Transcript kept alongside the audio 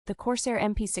The Corsair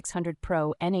MP600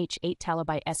 PRO NH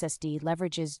 8TB SSD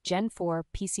leverages Gen4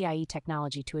 PCIe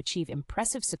technology to achieve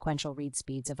impressive sequential read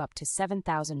speeds of up to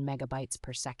 7,000 megabytes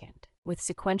per second, with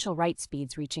sequential write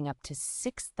speeds reaching up to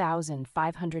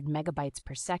 6,500 megabytes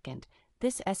per second.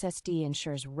 This SSD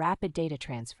ensures rapid data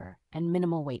transfer and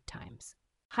minimal wait times.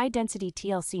 High-density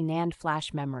TLC NAND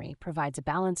flash memory provides a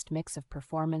balanced mix of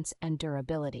performance and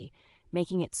durability,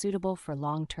 making it suitable for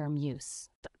long-term use.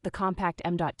 The compact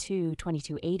M.2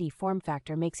 2280 form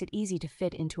factor makes it easy to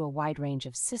fit into a wide range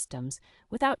of systems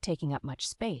without taking up much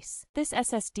space. This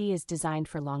SSD is designed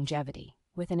for longevity,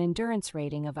 with an endurance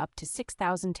rating of up to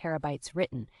 6,000 terabytes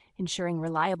written, ensuring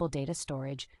reliable data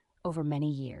storage over many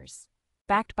years.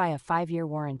 Backed by a 5-year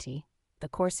warranty, the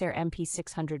Corsair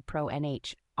MP600 PRO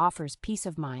NH offers peace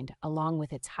of mind along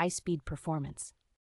with its high-speed performance.